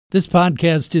This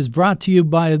podcast is brought to you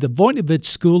by the Voinovich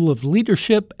School of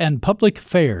Leadership and Public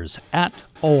Affairs at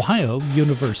Ohio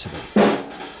University.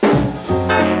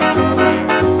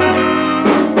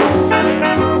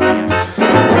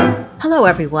 Hello,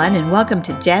 everyone, and welcome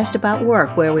to Jazzed About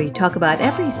Work, where we talk about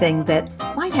everything that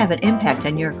might have an impact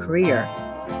on your career.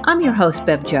 I'm your host,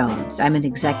 Bev Jones. I'm an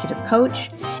executive coach,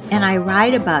 and I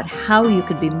write about how you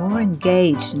could be more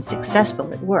engaged and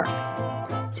successful at work.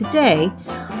 Today,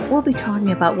 we'll be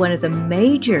talking about one of the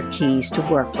major keys to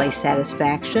workplace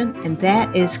satisfaction, and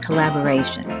that is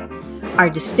collaboration. Our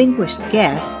distinguished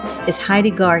guest is Heidi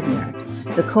Gardner,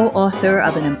 the co-author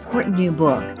of an important new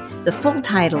book. The full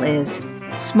title is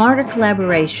Smarter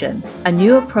Collaboration, a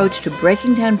New Approach to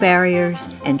Breaking Down Barriers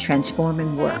and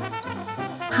Transforming Work.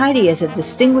 Heidi is a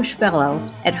distinguished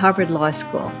fellow at Harvard Law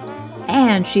School,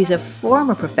 and she's a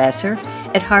former professor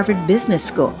at Harvard Business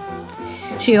School.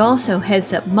 She also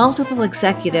heads up multiple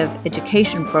executive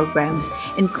education programs,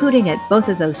 including at both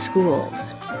of those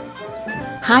schools.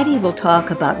 Heidi will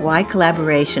talk about why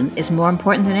collaboration is more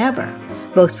important than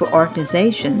ever, both for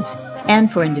organizations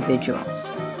and for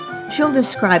individuals. She'll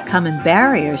describe common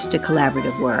barriers to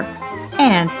collaborative work,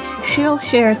 and she'll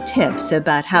share tips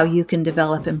about how you can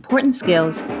develop important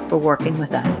skills for working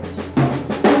with others.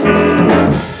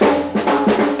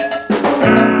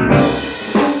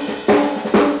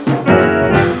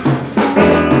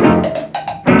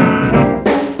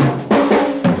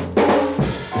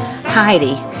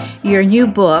 Heidi, your new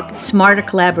book, Smarter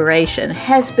Collaboration,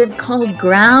 has been called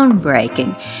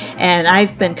groundbreaking, and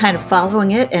I've been kind of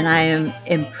following it, and I am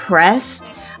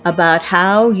impressed about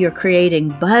how you're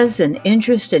creating buzz and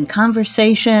interest and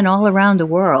conversation all around the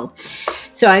world.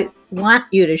 So I want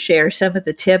you to share some of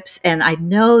the tips, and I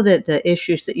know that the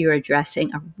issues that you're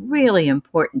addressing are really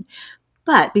important.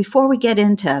 But before we get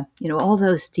into, all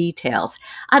those details,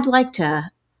 I'd like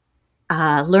to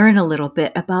learn a little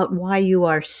bit about why you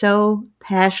are so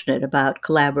passionate about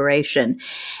collaboration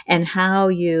and how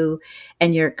you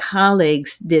and your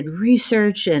colleagues did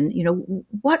research and,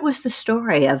 what was the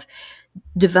story of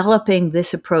developing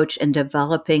this approach and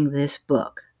developing this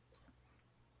book?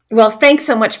 Well, thanks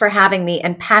so much for having me.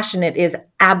 And passionate is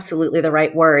absolutely the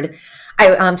right word.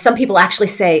 Some people actually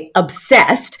say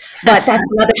obsessed, but that's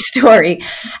another story.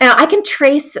 Now, I can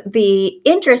trace the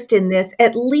interest in this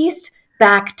at least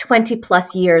back 20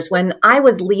 plus years when I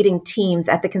was leading teams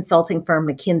at the consulting firm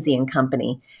McKinsey &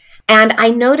 Company. And I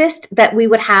noticed that we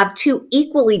would have two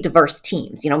equally diverse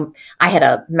teams. I had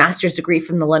a master's degree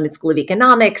from the London School of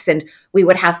Economics, and we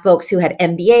would have folks who had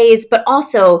MBAs, but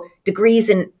also degrees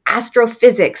in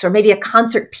astrophysics or maybe a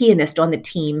concert pianist on the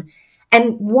team.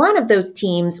 And one of those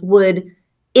teams would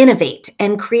innovate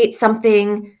and create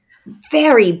something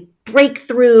very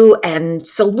breakthrough and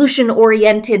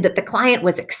solution-oriented that the client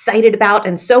was excited about,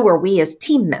 and so were we as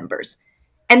team members.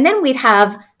 And then we'd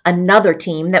have another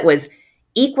team that was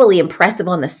equally impressive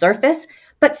on the surface,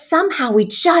 but somehow we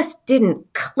just didn't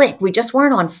click. We just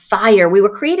weren't on fire. We were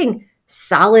creating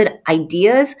solid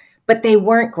ideas, but they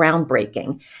weren't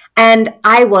groundbreaking. And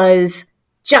I was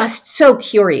just so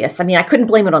curious. I couldn't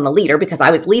blame it on the leader because I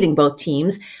was leading both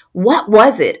teams. What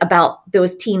was it about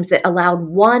those teams that allowed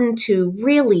one to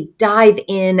really dive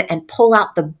in and pull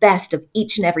out the best of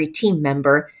each and every team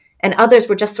member, and others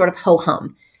were just sort of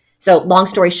ho-hum? So long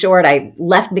story short, I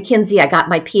left McKinsey, I got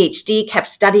my PhD, kept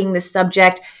studying this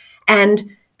subject, and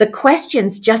the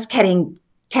questions just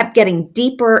kept getting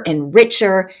deeper and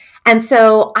richer. And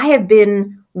so I have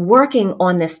been working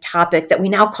on this topic that we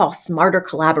now call smarter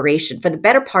collaboration for the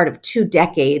better part of 2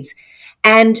 decades.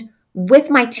 And with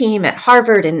my team at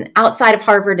Harvard and outside of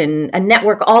Harvard and a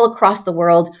network all across the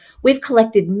world, we've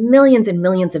collected millions and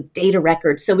millions of data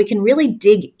records so we can really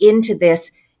dig into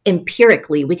this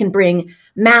empirically. We can bring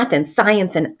math and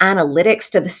science and analytics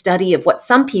to the study of what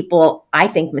some people, I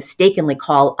think, mistakenly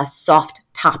call a soft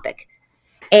topic.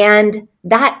 And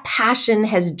that passion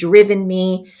has driven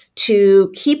me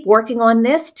to keep working on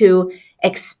this, to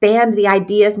expand the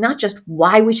ideas, not just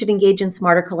why we should engage in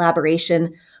smarter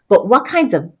collaboration, but what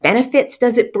kinds of benefits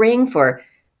does it bring for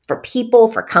people,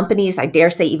 for companies, I dare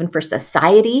say even for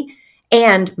society,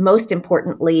 and most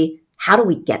importantly, how do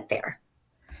we get there?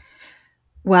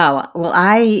 Wow. Well,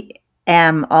 I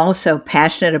am also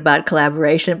passionate about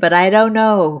collaboration, but I don't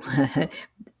know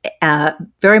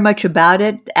very much about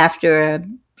it after a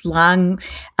long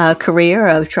career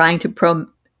of trying to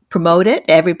promote it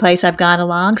every place I've gone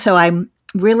along. So I'm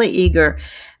really eager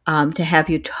to have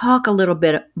you talk a little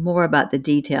bit more about the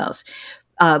details,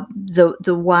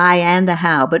 the why and the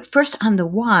how. But first on the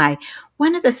why,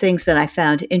 one of the things that I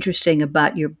found interesting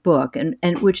about your book,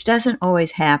 and which doesn't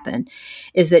always happen,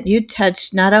 is that you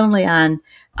touched not only on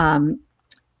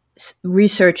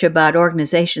research about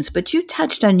organizations, but you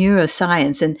touched on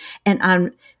neuroscience and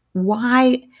on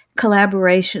why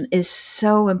collaboration is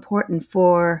so important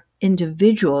for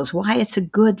individuals, why it's a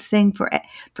good thing for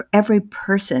every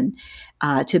person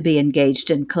to be engaged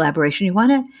in collaboration. You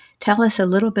want to tell us a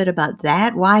little bit about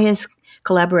that? Why is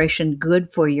collaboration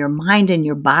good for your mind and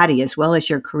your body as well as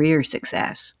your career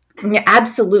success? Yeah,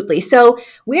 absolutely. So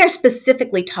we are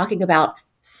specifically talking about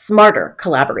smarter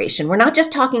collaboration. We're not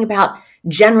just talking about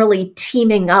generally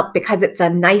teaming up because it's a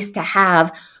nice to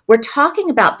have. We're talking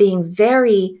about being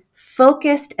very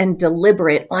focused and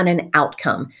deliberate on an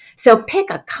outcome. So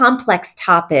pick a complex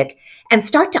topic and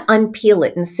start to unpeel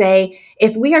it and say,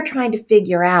 if we are trying to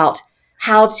figure out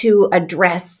how to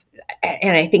address,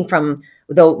 and I think from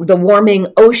the warming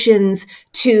oceans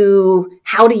to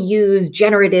how to use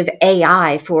generative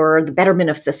AI for the betterment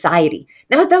of society.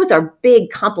 Now, those are big,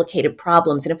 complicated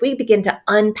problems. And if we begin to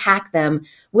unpack them,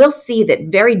 we'll see that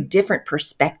very different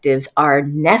perspectives are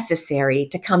necessary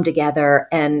to come together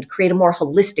and create a more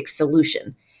holistic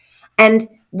solution. And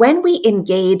when we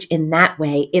engage in that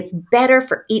way, it's better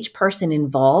for each person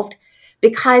involved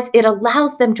because it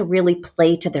allows them to really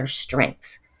play to their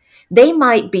strengths. They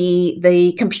might be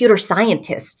the computer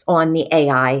scientists on the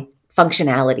AI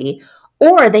functionality,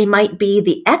 or they might be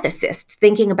the ethicists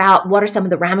thinking about what are some of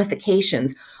the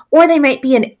ramifications, or they might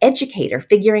be an educator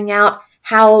figuring out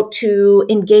how to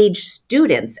engage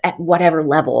students at whatever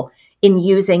level in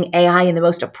using AI in the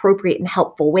most appropriate and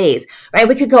helpful ways, right?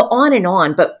 We could go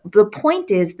on, but the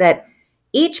point is that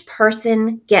each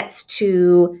person gets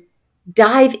to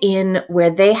dive in where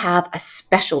they have a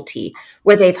specialty,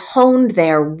 where they've honed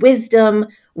their wisdom,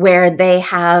 where they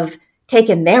have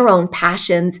taken their own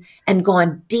passions and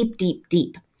gone deep, deep,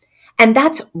 deep. And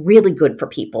that's really good for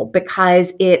people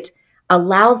because it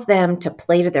allows them to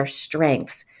play to their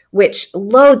strengths, which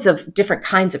loads of different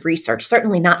kinds of research,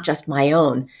 certainly not just my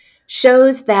own,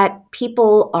 shows that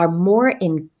people are more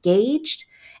engaged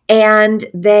and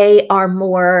they are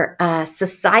more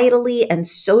societally and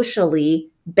socially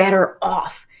better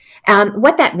off.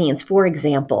 What that means, for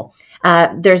example,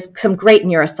 there's some great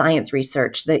neuroscience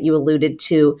research that you alluded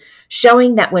to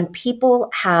showing that when people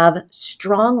have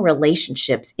strong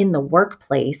relationships in the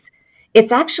workplace,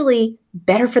 it's actually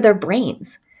better for their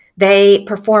brains. They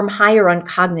perform higher on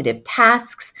cognitive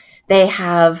tasks. They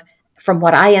have, from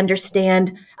what I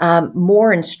understand,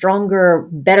 more and stronger,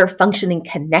 better functioning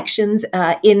connections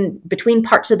in between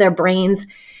parts of their brains.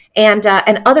 And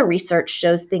other research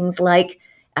shows things like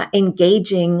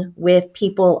engaging with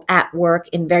people at work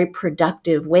in very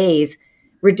productive ways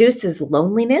reduces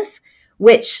loneliness,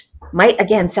 which might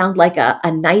again sound like a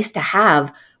nice to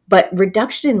have, but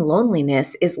reduction in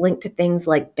loneliness is linked to things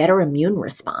like better immune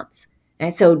response.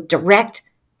 And so direct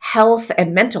health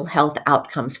and mental health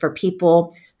outcomes for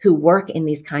people who work in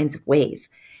these kinds of ways.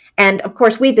 And of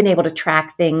course, we've been able to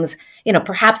track things,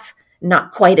 perhaps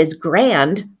not quite as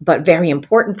grand, but very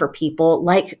important for people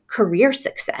like career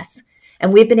success.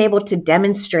 And we've been able to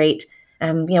demonstrate,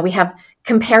 we have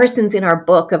comparisons in our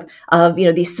book of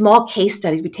these small case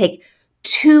studies. We take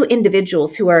two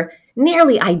individuals who are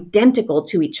nearly identical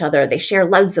to each other. They share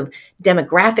loads of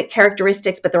demographic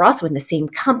characteristics, but they're also in the same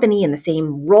company, in the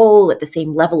same role, at the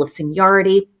same level of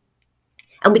seniority.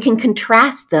 And we can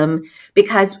contrast them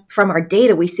because from our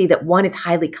data, we see that one is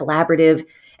highly collaborative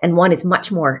and one is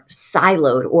much more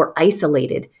siloed or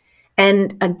isolated.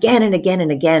 And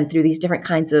again, through these different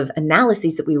kinds of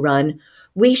analyses that we run,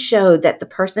 we show that the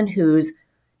person who's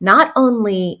not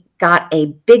only got a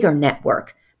bigger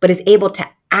network, but is able to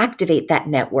activate that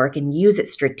network and use it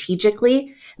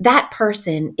strategically, that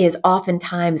person is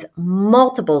oftentimes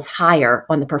multiples higher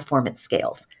on the performance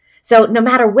scales. So no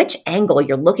matter which angle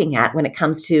you're looking at when it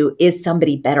comes to is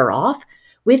somebody better off,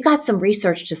 we've got some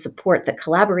research to support that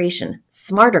collaboration,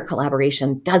 smarter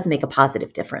collaboration, does make a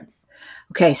positive difference.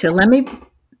 Okay, so let me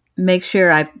make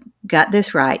sure I've got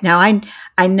this right. Now,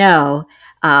 I know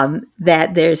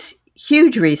that there's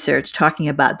huge research talking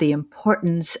about the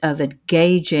importance of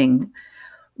engaging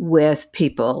with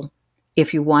people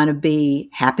if you want to be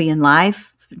happy in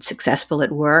life, successful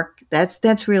at work.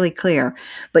 That's really clear.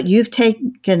 But you've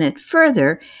taken it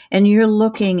further, and you're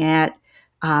looking at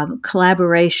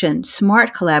collaboration,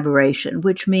 smart collaboration,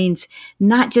 which means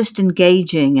not just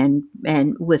engaging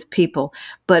and with people,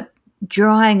 but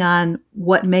drawing on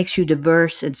what makes you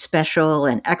diverse and special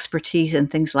and expertise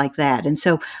and things like that. And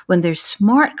so when there's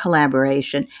smart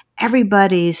collaboration,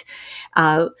 everybody's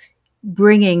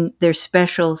bringing their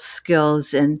special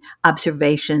skills and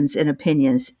observations and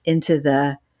opinions into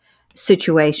the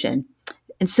situation.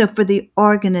 And so for the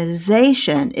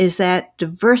organization, is that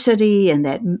diversity and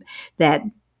that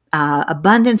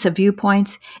abundance of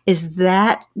viewpoints, is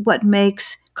that what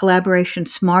makes collaboration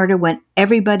smarter when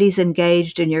everybody's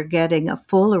engaged and you're getting a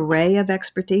full array of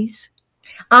expertise?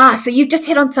 So you've just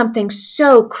hit on something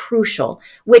so crucial,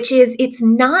 which is it's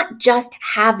not just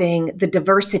having the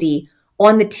diversity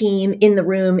on the team, in the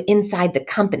room, inside the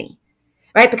company,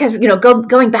 right? Because,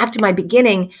 going back to my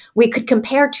beginning, we could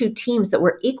compare two teams that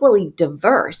were equally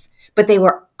diverse, but they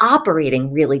were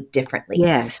operating really differently.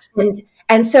 Yes.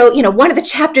 And so, one of the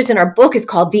chapters in our book is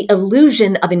called The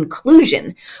Illusion of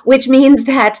Inclusion, which means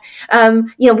that,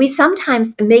 we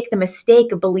sometimes make the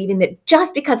mistake of believing that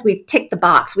just because we've ticked the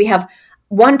box, we have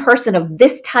one person of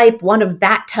this type, one of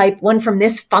that type, one from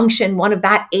this function, one of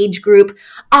that age group.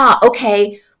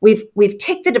 Okay, we've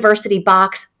ticked the diversity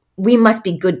box. We must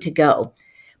be good to go.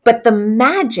 But the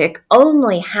magic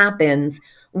only happens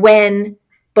when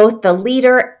both the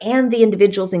leader and the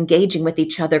individuals engaging with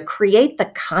each other create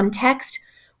the context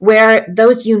where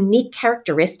those unique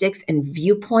characteristics and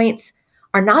viewpoints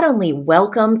are not only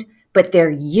welcomed, but they're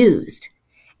used.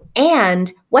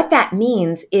 And what that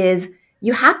means is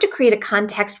you have to create a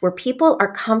context where people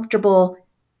are comfortable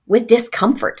with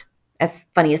discomfort, as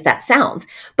funny as that sounds.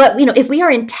 But, if we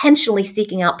are intentionally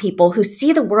seeking out people who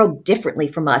see the world differently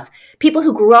from us, people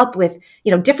who grew up with,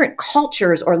 different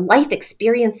cultures or life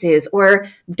experiences or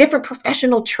different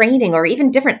professional training or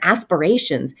even different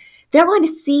aspirations, they're going to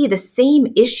see the same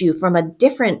issue from a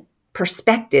different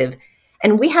perspective.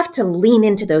 And we have to lean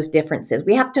into those differences.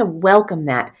 We have to welcome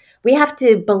that. We have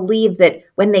to believe that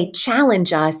when they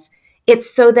challenge us, it's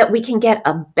so that we can get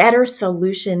a better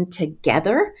solution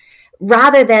together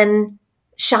rather than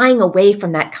shying away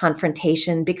from that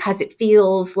confrontation because it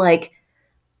feels like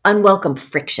unwelcome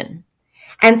friction.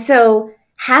 And so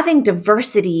having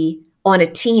diversity on a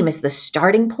team is the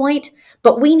starting point,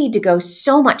 but we need to go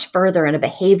so much further in a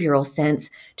behavioral sense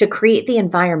to create the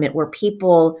environment where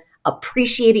people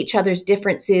appreciate each other's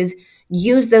differences,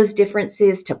 use those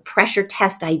differences to pressure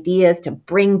test ideas, to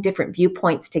bring different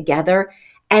viewpoints together,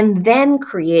 and then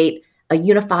create a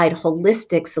unified,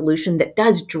 holistic solution that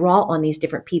does draw on these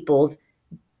different people's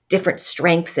different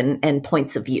strengths and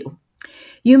points of view.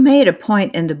 You made a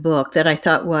point in the book that I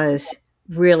thought was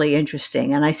really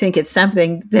interesting, and I think it's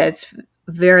something that's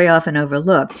very often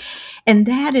overlooked, and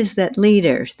that is that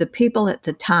leaders, the people at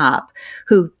the top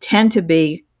who tend to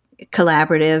be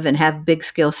collaborative and have big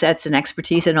skill sets and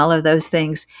expertise and all of those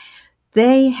things,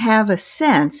 they have a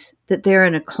sense that they're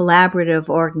in a collaborative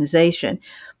organization,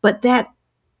 but that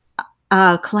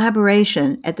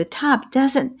collaboration at the top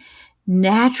doesn't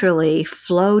naturally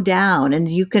flow down. And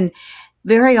you can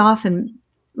very often,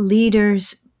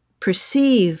 leaders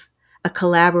perceive a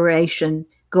collaboration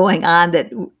going on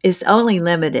that is only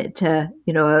limited to,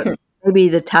 maybe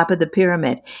the top of the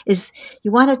pyramid.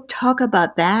 You want to talk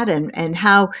about that and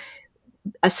how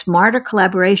a smarter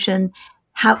collaboration,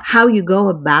 how you go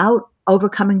about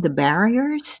overcoming the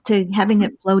barriers to having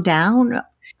it flow down?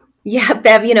 Yeah,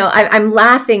 Bev, I'm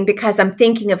laughing because I'm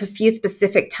thinking of a few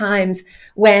specific times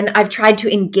when I've tried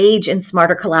to engage in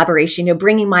smarter collaboration,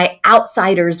 bringing my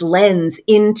outsider's lens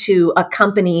into a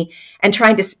company and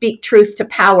trying to speak truth to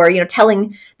power,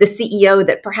 telling the CEO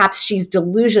that perhaps she's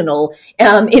delusional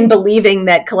in believing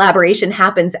that collaboration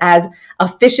happens as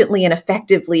efficiently and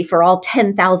effectively for all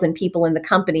 10,000 people in the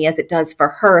company as it does for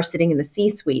her sitting in the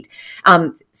C-suite.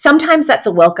 Sometimes that's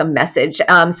a welcome message.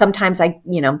 Sometimes I,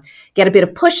 get a bit of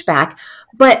pushback,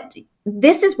 but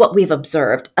this is what we've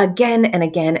observed again and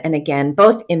again and again,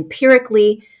 both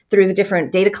empirically through the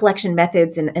different data collection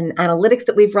methods and analytics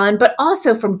that we've run, but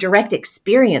also from direct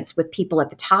experience with people at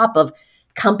the top of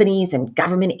companies and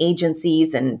government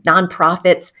agencies and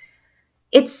nonprofits.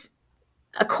 It's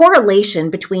a correlation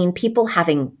between people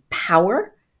having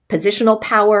power, positional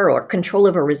power, or control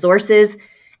over resources,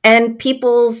 and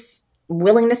people's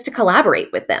willingness to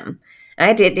collaborate with them.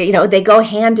 They go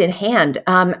hand in hand.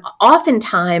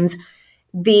 Oftentimes,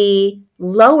 the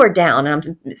lower down,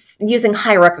 and I'm using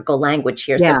hierarchical language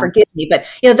here, so forgive me, but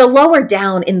the lower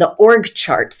down in the org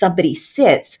chart somebody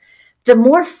sits, the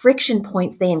more friction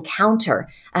points they encounter.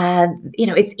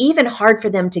 It's even hard for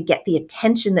them to get the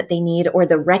attention that they need or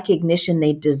the recognition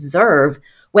they deserve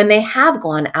when they have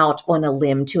gone out on a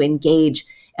limb to engage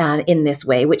in this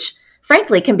way, which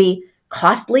frankly can be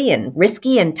costly and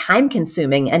risky and time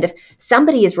consuming. And if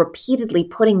somebody is repeatedly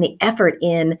putting the effort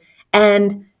in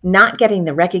and not getting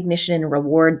the recognition and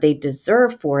reward they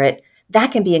deserve for it,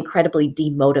 that can be incredibly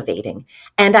demotivating.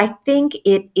 And I think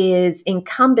it is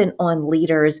incumbent on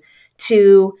leaders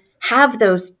to have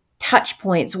those touch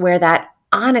points where that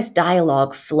honest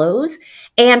dialogue flows,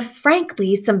 and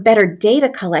frankly, some better data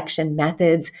collection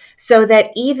methods so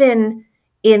that even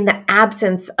in the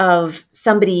absence of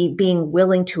somebody being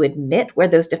willing to admit where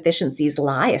those deficiencies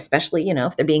lie, especially,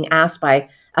 if they're being asked by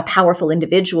a powerful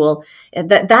individual,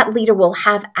 that leader will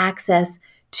have access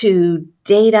to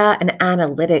data and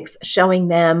analytics showing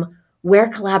them where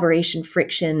collaboration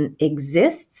friction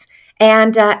exists,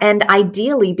 and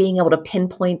ideally being able to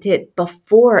pinpoint it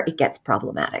before it gets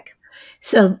problematic.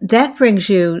 So that brings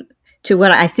you to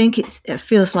what I think it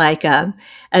feels like a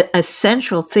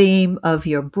central theme of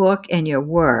your book and your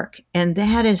work. And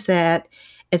that is that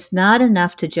it's not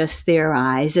enough to just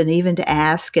theorize and even to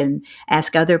ask and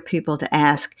ask other people to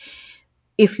ask.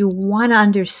 If you want to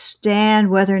understand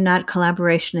whether or not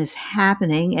collaboration is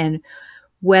happening and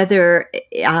whether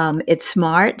it's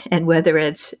smart and whether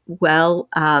it's well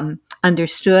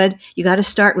understood, you got to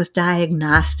start with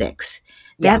diagnostics.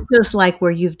 Yeah. That feels like where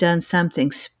you've done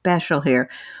something special here.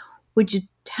 Would you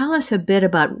tell us a bit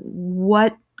about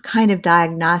what kind of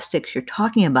diagnostics you're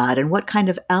talking about and what kind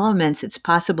of elements it's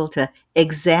possible to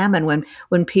examine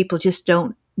when people just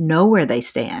don't know where they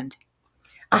stand?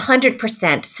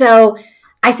 100%. So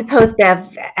I suppose,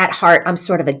 Bev, at heart, I'm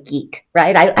sort of a geek,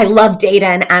 right? I love data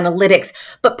and analytics,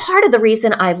 but part of the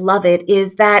reason I love it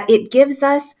is that it gives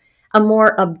us a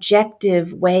more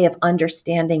objective way of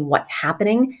understanding what's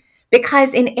happening.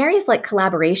 Because in areas like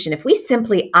collaboration, if we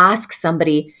simply ask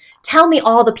somebody, tell me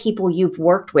all the people you've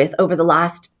worked with over the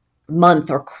last month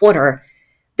or quarter,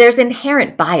 there's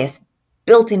inherent bias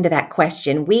built into that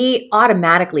question. We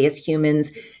automatically, as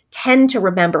humans, tend to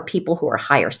remember people who are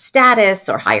higher status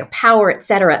or higher power, et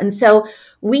cetera. And so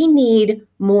we need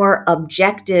more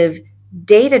objective,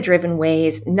 data-driven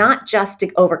ways, not just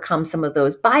to overcome some of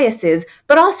those biases,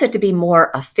 but also to be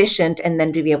more efficient and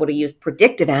then to be able to use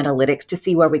predictive analytics to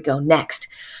see where we go next.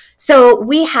 So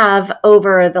we have,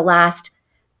 over the last,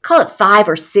 call it 5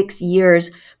 or 6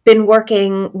 years, been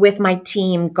working with my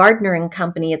team, Gardner and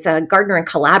Company. It's a Gardner and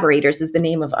Collaborators is the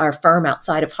name of our firm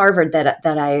outside of Harvard that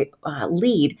I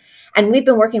lead. And we've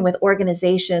been working with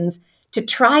organizations to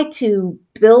try to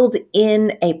build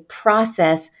in a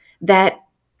process that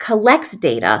collects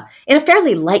data in a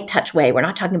fairly light touch way. We're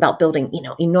not talking about building,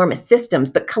 enormous systems,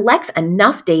 but collects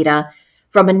enough data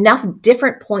from enough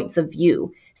different points of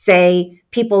view, say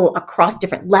people across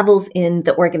different levels in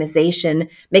the organization,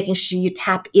 making sure you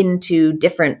tap into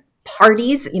different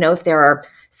parties, if there are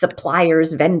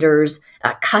suppliers, vendors,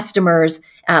 customers,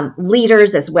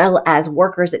 leaders, as well as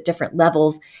workers at different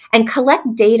levels, and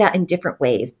collect data in different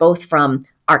ways, both from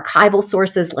archival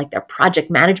sources like their project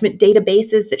management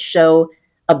databases that show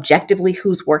objectively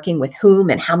who's working with whom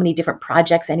and how many different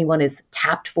projects anyone is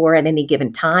tapped for at any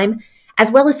given time, as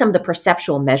well as some of the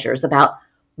perceptual measures about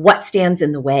what stands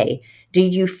in the way. Do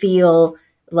you feel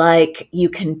like you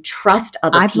can trust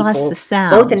other people? I've lost the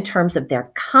sound. Both in terms of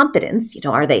their competence,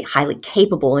 are they highly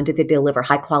capable and do they deliver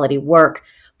high quality work,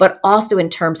 but also in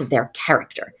terms of their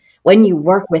character. When you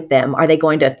work with them, are they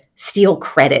going to steal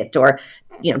credit or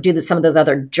do some of those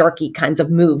other jerky kinds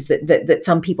of moves that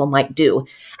some people might do?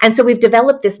 And so we've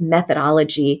developed this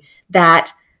methodology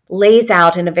that lays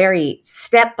out in a very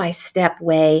step-by-step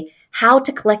way how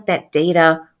to collect that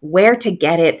data, where to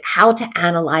get it, how to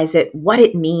analyze it, what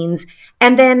it means,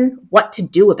 and then what to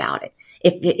do about it.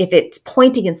 If it's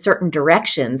pointing in certain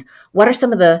directions, what are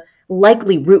some of the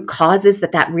likely root causes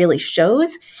that really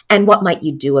shows, and what might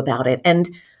you do about it? And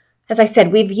as I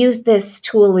said, we've used this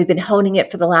tool, we've been honing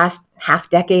it for the last half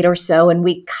decade or so, and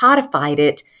we codified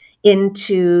it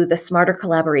into the Smarter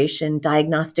Collaboration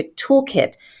Diagnostic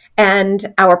Toolkit.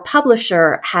 And our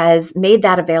publisher has made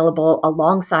that available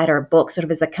alongside our book, sort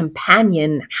of as a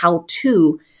companion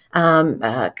how-to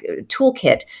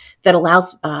toolkit that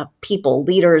allows people,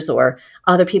 leaders, or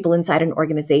other people inside an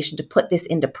organization to put this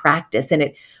into practice. And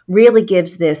it really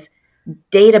gives this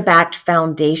data-backed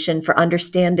foundation for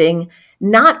understanding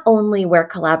not only where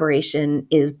collaboration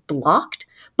is blocked,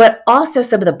 but also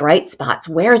some of the bright spots.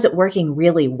 Where is it working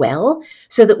really well,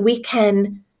 so that we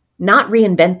can not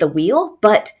reinvent the wheel,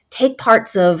 but take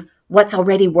parts of what's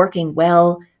already working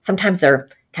well. Sometimes they're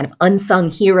kind of unsung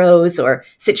heroes or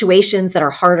situations that are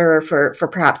harder for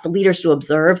perhaps the leaders to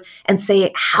observe, and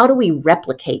say, how do we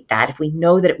replicate that? If we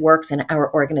know that it works in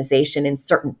our organization in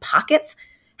certain pockets,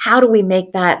 how do we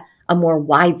make that a more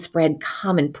widespread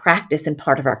common practice and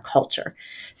part of our culture?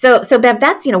 So Bev,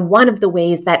 that's one of the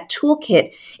ways, that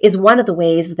toolkit is one of the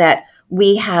ways that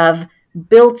we have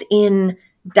built in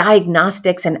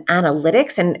diagnostics and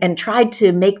analytics and tried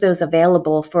to make those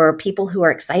available for people who are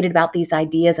excited about these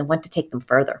ideas and want to take them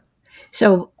further.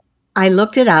 So I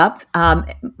looked it up. I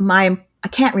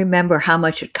can't remember how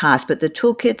much it cost, but the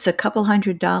toolkit's a couple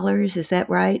 $100. Is that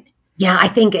right? Yeah, I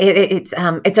think it's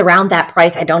around that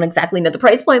price. I don't exactly know the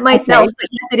price point myself, Okay. but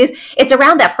yes, it is. It's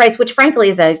around that price, which frankly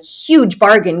is a huge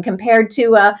bargain compared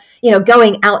to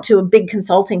going out to a big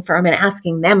consulting firm and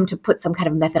asking them to put some kind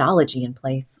of methodology in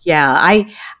place. Yeah,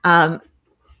 um,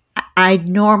 I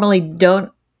normally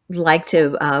don't like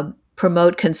to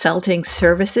promote consulting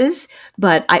services,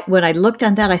 but when I looked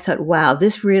on that, I thought, wow,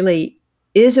 this really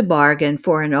is a bargain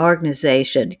for an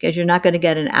organization because you're not going to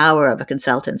get an hour of a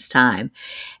consultant's time,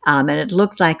 and it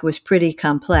looked like it was pretty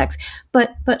complex.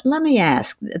 But let me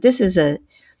ask, this is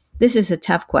a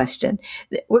tough question.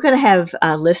 We're going to have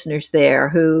listeners there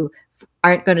who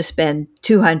aren't going to spend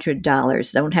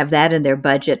 $200, don't have that in their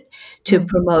budget to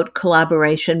promote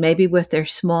collaboration, maybe with their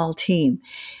small team.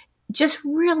 Just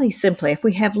really simply, if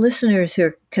we have listeners who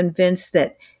are convinced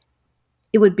that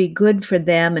it would be good for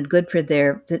them and good for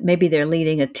that maybe they're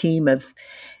leading a team of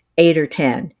 8 or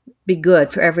 10, be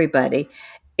good for everybody.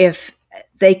 If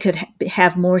they could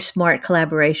have more smart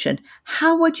collaboration,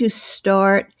 how would you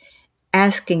start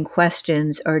asking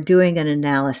questions or doing an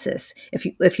analysis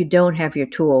if you don't have your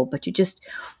tool, but you just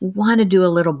want to do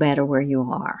a little better where you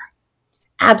are?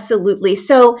 Absolutely.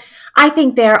 So I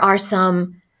think there are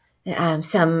some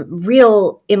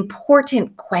real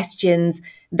important questions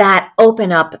that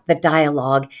open up the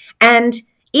dialogue. And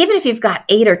even if you've got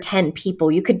 8 or 10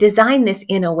 people, you could design this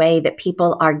in a way that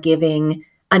people are giving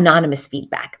anonymous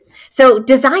feedback. So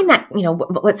design that,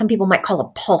 what some people might call a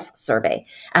pulse survey,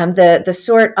 the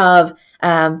sort of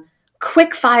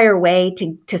quick fire way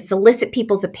to solicit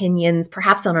people's opinions,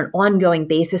 perhaps on an ongoing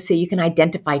basis, so you can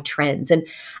identify trends and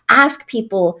ask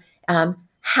people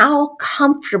how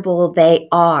comfortable they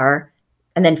are,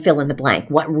 and then fill in the blank.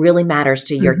 What really matters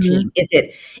to your Mm-hmm.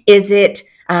 team? Is it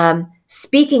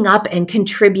speaking up and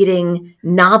contributing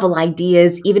novel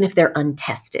ideas, even if they're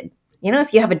untested?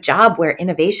 If you have a job where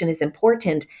innovation is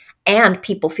important and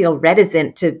people feel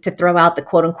reticent to throw out the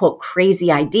quote unquote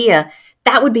crazy idea,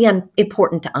 that would be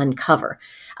important to uncover.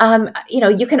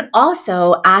 You can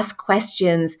also ask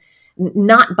questions,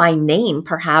 not by name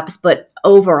perhaps, but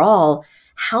overall,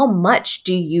 how much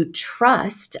do you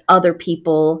trust other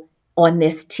people on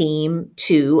this team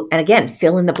to, and again,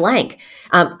 fill in the blank.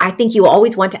 I think you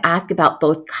always want to ask about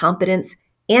both competence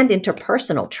and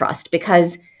interpersonal trust,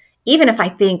 because even if I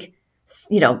think,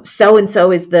 so and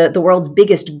so is the world's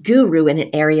biggest guru in an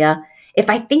area, if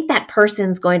I think that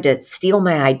person's going to steal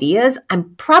my ideas,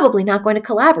 I'm probably not going to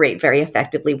collaborate very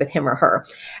effectively with him or her.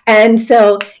 And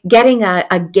so getting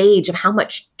a gauge of how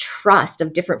much trust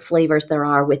of different flavors there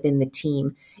are within the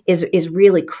team is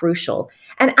really crucial.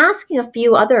 And asking a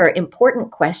few other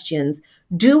important questions.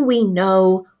 Do we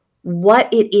know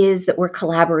what it is that we're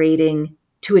collaborating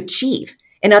to achieve?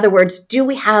 In other words, do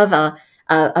we have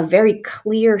a very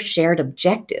clear shared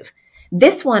objective?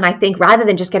 This one, I think, rather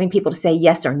than just getting people to say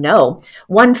yes or no,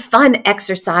 one fun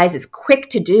exercise is quick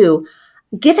to do.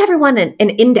 Give everyone an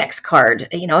index card,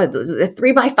 a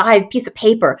 3x5 piece of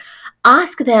paper.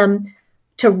 Ask them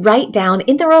to write down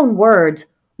in their own words,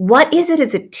 what is it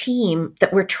as a team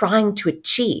that we're trying to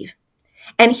achieve?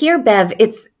 And here, Bev,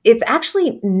 it's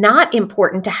actually not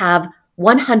important to have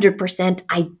 100%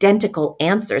 identical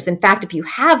answers. In fact, if you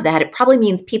have that, it probably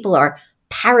means people are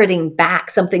parroting back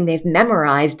something they've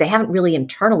memorized. They haven't really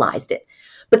internalized it.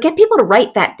 But get people to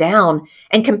write that down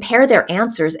and compare their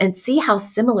answers and see how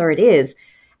similar it is.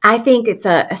 I think it's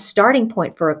a starting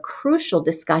point for a crucial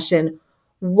discussion.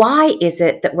 Why is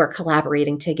it that we're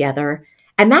collaborating together?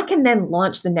 And that can then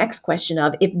launch the next question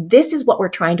of, if this is what we're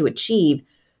trying to achieve,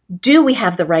 do we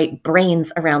have the right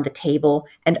brains around the table?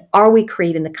 And are we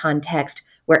creating the context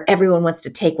where everyone wants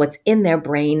to take what's in their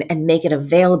brain and make it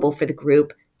available for the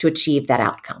group to achieve that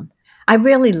outcome? I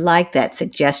really like that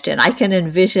suggestion. I can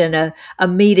envision a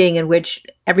meeting in which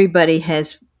everybody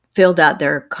has filled out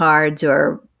their cards,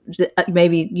 or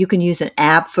maybe you can use an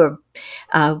app for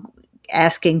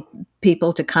asking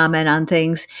people to comment on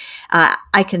things.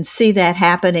 I can see that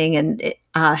happening and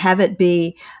have it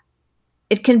be.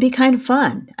 It can be kind of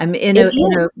fun. I mean, It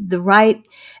is. the right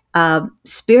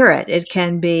spirit, it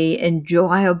can be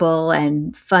enjoyable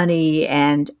and funny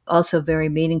and also very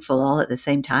meaningful all at the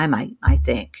same time, I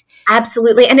think.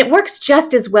 Absolutely. And it works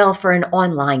just as well for an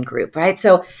online group, right?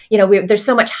 So, there's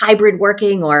so much hybrid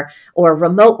working or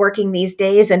remote working these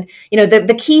days. And,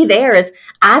 the key there is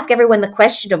ask everyone the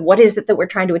question of what is it that we're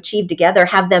trying to achieve together,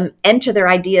 have them enter their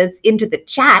ideas into the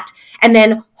chat, and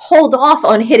then hold off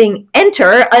on hitting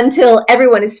enter until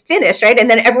everyone is finished, right?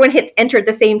 And then everyone hits enter at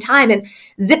the same time, and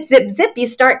zip, zip, zip, you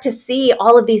start to see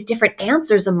all of these different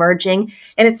answers emerging.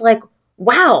 And it's like,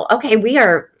 wow, okay, we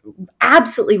are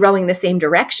absolutely rowing the same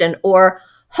direction. Or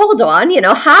hold on,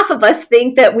 half of us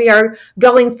think that we are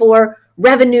going for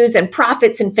revenues and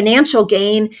profits and financial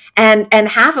gain. And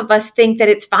half of us think that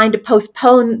it's fine to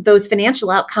postpone those financial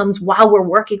outcomes while we're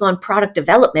working on product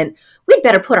development. We'd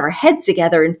better put our heads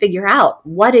together and figure out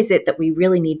what is it that we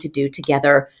really need to do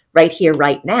together right here,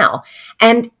 right now.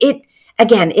 And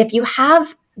again, if you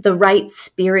have the right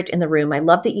spirit in the room, I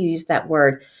love that you use that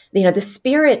word, the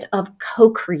spirit of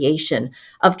co-creation,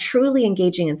 of truly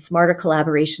engaging in smarter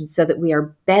collaboration so that we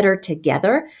are better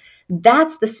together.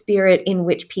 That's the spirit in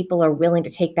which people are willing to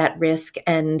take that risk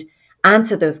and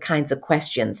answer those kinds of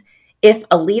questions. If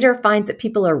a leader finds that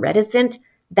people are reticent,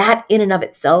 that in and of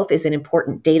itself is an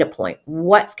important data point.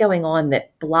 What's going on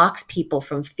that blocks people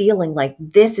from feeling like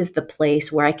this is the place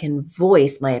where I can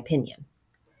voice my opinion?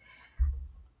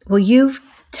 Well, you've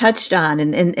touched on,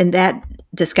 in that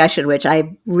discussion, which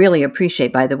I really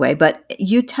appreciate, by the way, but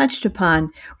you touched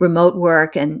upon remote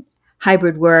work and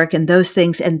hybrid work and those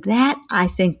things. And that, I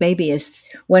think, maybe is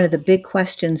one of the big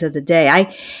questions of the day.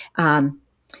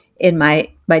 In my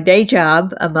day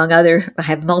job, among other, I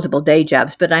have multiple day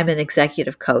jobs, but I'm an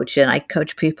executive coach and I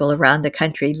coach people around the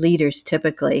country, leaders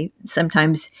typically,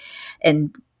 sometimes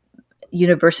in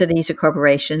universities or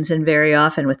corporations, and very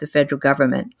often with the federal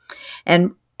government.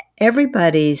 And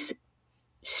everybody's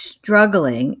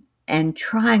struggling and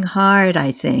trying hard,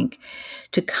 I think,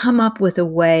 to come up with a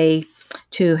way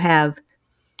to have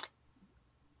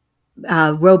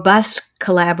robust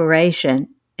collaboration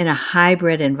in a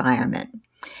hybrid environment.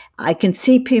 I can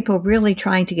see people really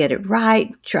trying to get it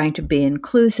right, trying to be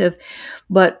inclusive.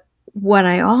 But what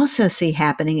I also see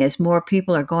happening is more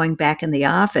people are going back in the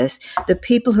office. The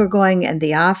people who are going in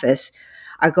the office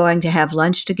are going to have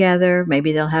lunch together.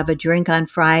 Maybe they'll have a drink on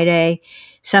Friday,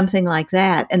 something like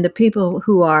that. And the people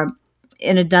who are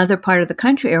in another part of the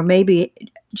country, or maybe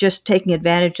just taking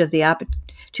advantage of the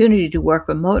opportunity to work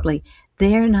remotely,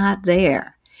 they're not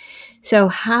there. So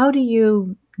how do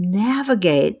you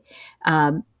navigate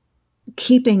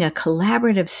keeping a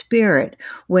collaborative spirit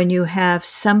when you have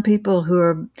some people who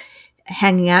are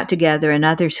hanging out together and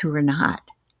others who are not?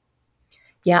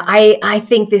 Yeah, I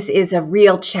think this is a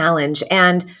real challenge.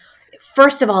 And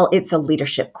first of all, it's a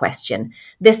leadership question.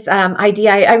 This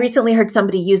idea, I recently heard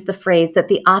somebody use the phrase that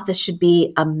the office should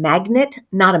be a magnet,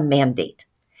 not a mandate.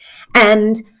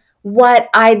 And what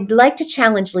I'd like to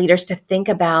challenge leaders to think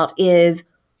about is,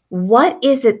 what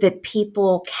is it that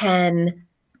people can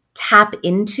tap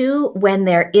into when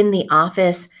they're in the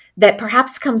office that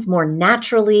perhaps comes more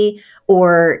naturally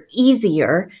or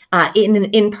easier in an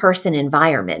in-person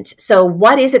environment? So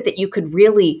what is it that you could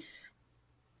really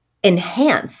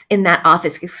enhance in that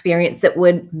office experience that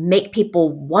would make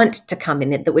people want to come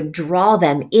in, that would draw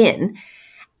them in?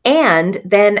 And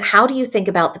then how do you think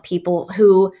about the people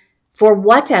who, for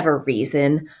whatever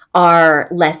reason, are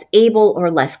less able or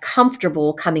less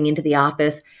comfortable coming into the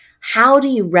office? How do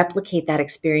you replicate that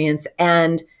experience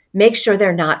and make sure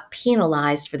they're not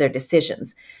penalized for their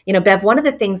decisions? Bev, one of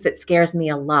the things that scares me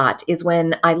a lot is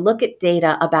when I look at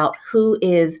data about who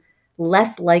is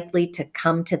less likely to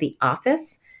come to the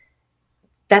office.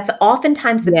 That's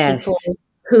oftentimes the Yes. people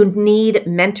who need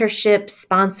mentorship,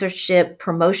 sponsorship,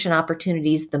 promotion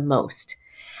opportunities the most.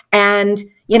 And,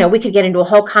 we could get into a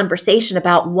whole conversation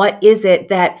about what is it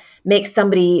that makes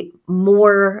somebody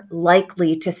more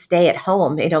likely to stay at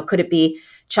home. Could it be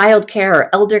childcare or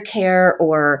elder care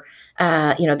or,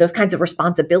 those kinds of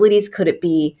responsibilities? Could it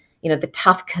be, the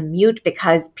tough commute,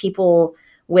 because people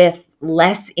with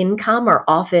less income are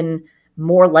often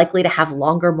more likely to have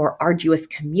longer, more arduous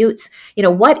commutes?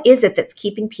 What is it that's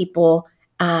keeping people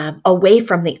away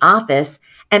from the office?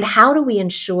 And how do we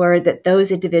ensure that those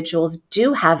individuals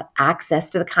do have access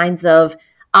to the kinds of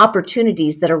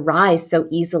opportunities that arise so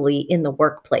easily in the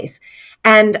workplace?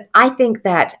 And I think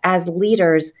that as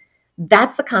leaders,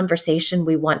 that's the conversation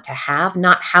we want to have,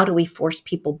 not how do we force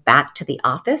people back to the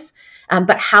office,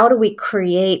 but how do we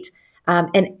create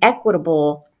an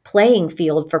equitable playing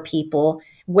field for people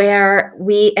where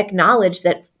we acknowledge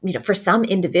that, for some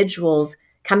individuals,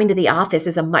 coming to the office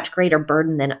is a much greater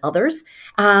burden than others.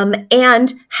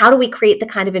 And how do we create the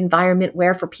kind of environment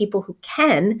where, for people who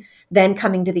can, then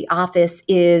coming to the office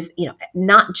is,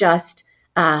 not just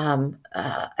an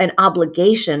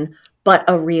obligation, but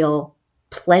a real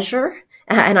pleasure.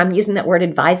 And I'm using that word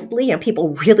advisedly.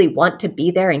 People really want to be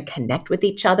there and connect with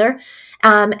each other,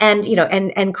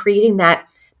 and creating that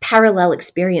parallel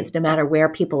experience, no matter where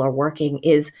people are working,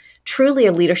 is truly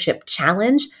a leadership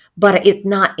challenge, but it's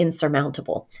not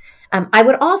insurmountable. I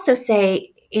would also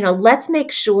say, let's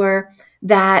make sure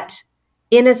that,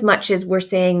 in as much as we're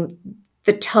saying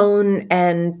the tone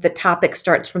and the topic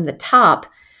starts from the top,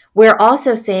 we're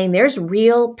also saying there's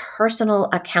real personal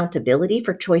accountability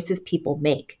for choices people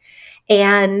make.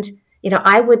 And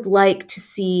I would like to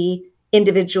see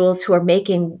individuals who are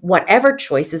making whatever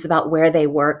choices about where they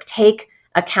work take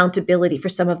accountability for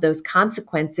some of those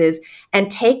consequences and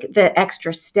take the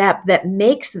extra step that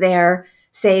makes their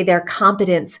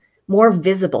competence more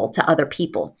visible to other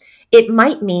people. It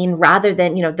might mean, rather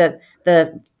than,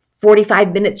 the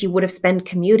 45 minutes you would have spent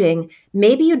commuting,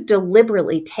 maybe you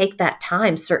deliberately take that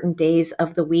time certain days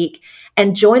of the week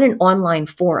and join an online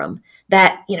forum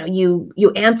that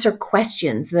you answer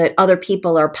questions that other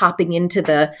people are popping into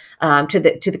the to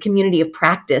the community of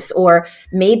practice, or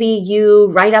maybe you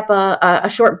write up a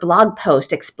short blog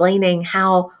post explaining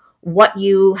how what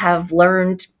you have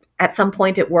learned at some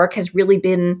point at work has really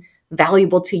been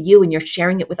valuable to you, and you're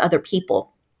sharing it with other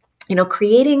people.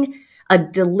 Creating a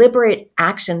deliberate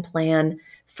action plan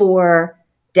for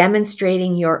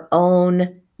demonstrating your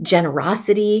own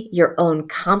generosity, your own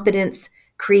competence,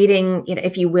 creating,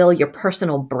 if you will, your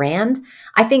personal brand.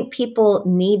 I think people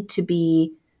need to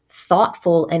be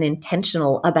thoughtful and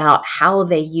intentional about how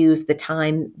they use the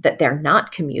time that they're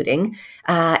not commuting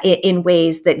in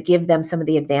ways that give them some of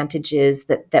the advantages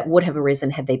that would have arisen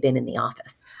had they been in the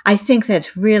office. I think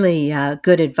that's really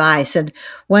good advice. And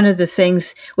one of the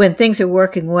things, when things are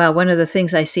working well, one of the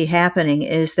things I see happening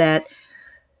is that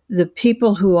the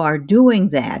people who are doing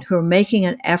that, who are making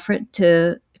an effort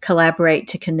to collaborate,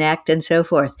 to connect, and so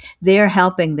forth, they're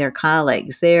helping their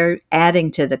colleagues. They're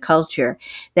adding to the culture.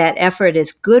 That effort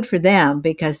is good for them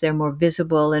because they're more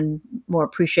visible and more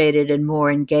appreciated and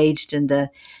more engaged in the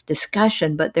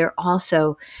discussion, but they're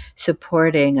also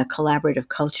supporting a collaborative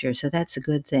culture. So that's a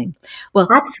good thing. Well,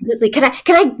 absolutely. Can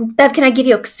I give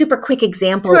you a super quick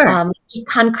example? Sure. Just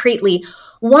concretely,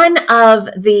 one of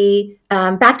the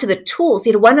back to the tools.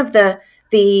 One of the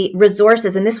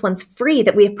resources, and this one's free,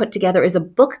 that we have put together is a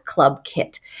book club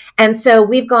kit. And so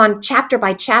we've gone chapter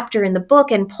by chapter in the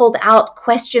book and pulled out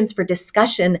questions for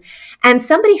discussion. And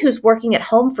somebody who's working at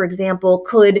home, for example,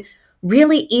 could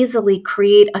really easily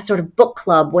create a sort of book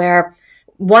club where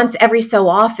once every so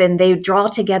often they draw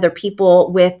together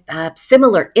people with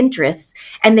similar interests,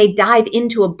 and they dive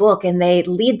into a book and they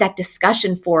lead that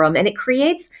discussion forum. And it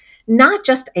creates not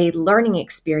just a learning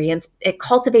experience, it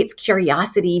cultivates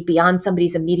curiosity beyond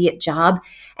somebody's immediate job,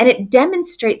 and it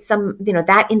demonstrates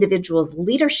that individual's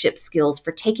leadership skills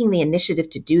for taking the initiative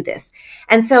to do this.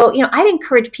 And so, I'd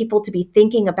encourage people to be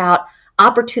thinking about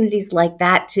opportunities like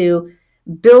that to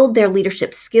build their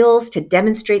leadership skills, to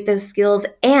demonstrate those skills,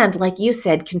 and, like you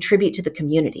said, contribute to the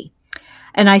community.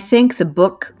 And I think the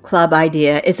book club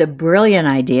idea is a brilliant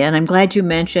idea. And I'm glad you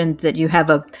mentioned that you have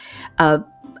a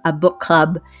book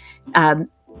club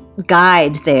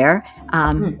guide there.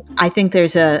 I think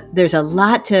there's a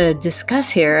lot to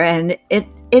discuss here, and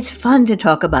it's fun to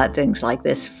talk about things like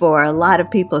this for a lot of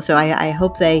people. So I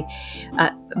hope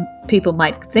people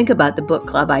might think about the book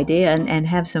club idea and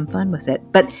have some fun with it.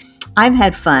 But I've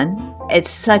had fun. It's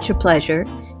such a pleasure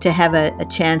to have a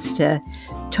chance to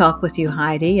talk with you,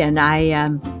 Heidi, and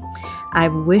I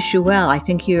wish you well. I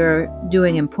think you're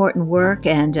doing important work,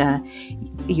 and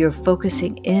you're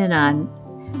focusing in on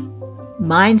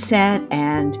mindset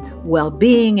and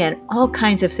well-being and all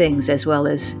kinds of things, as well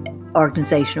as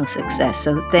organizational success.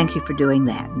 So thank you for doing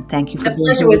that. And thank you for being here.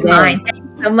 The pleasure was mine.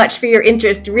 Thanks so much for your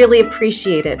interest. Really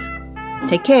appreciate it.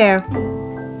 Take care.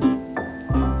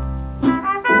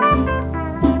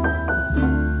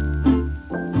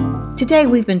 Today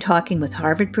we've been talking with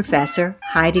Harvard professor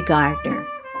Heidi Gardner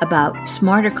about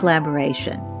smarter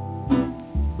collaboration.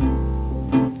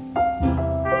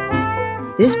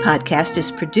 This podcast is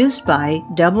produced by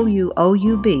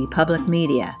WOUB Public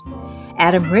Media.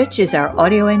 Adam Rich is our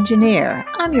audio engineer.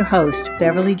 I'm your host,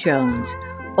 Beverly Jones,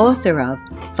 author of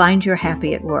Find Your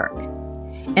Happy at Work.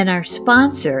 And our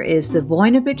sponsor is the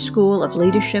Voinovich School of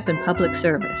Leadership and Public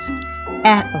Service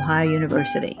at Ohio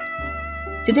University.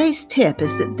 Today's tip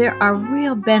is that there are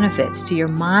real benefits to your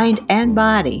mind and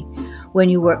body when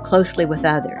you work closely with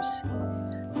others.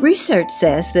 Research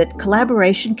says that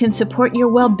collaboration can support your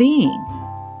well-being.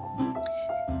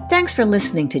 Thanks for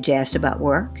listening to Jazzed About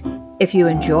Work. If you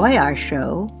enjoy our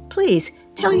show, please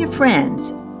tell your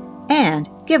friends and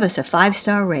give us a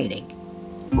 5-star rating.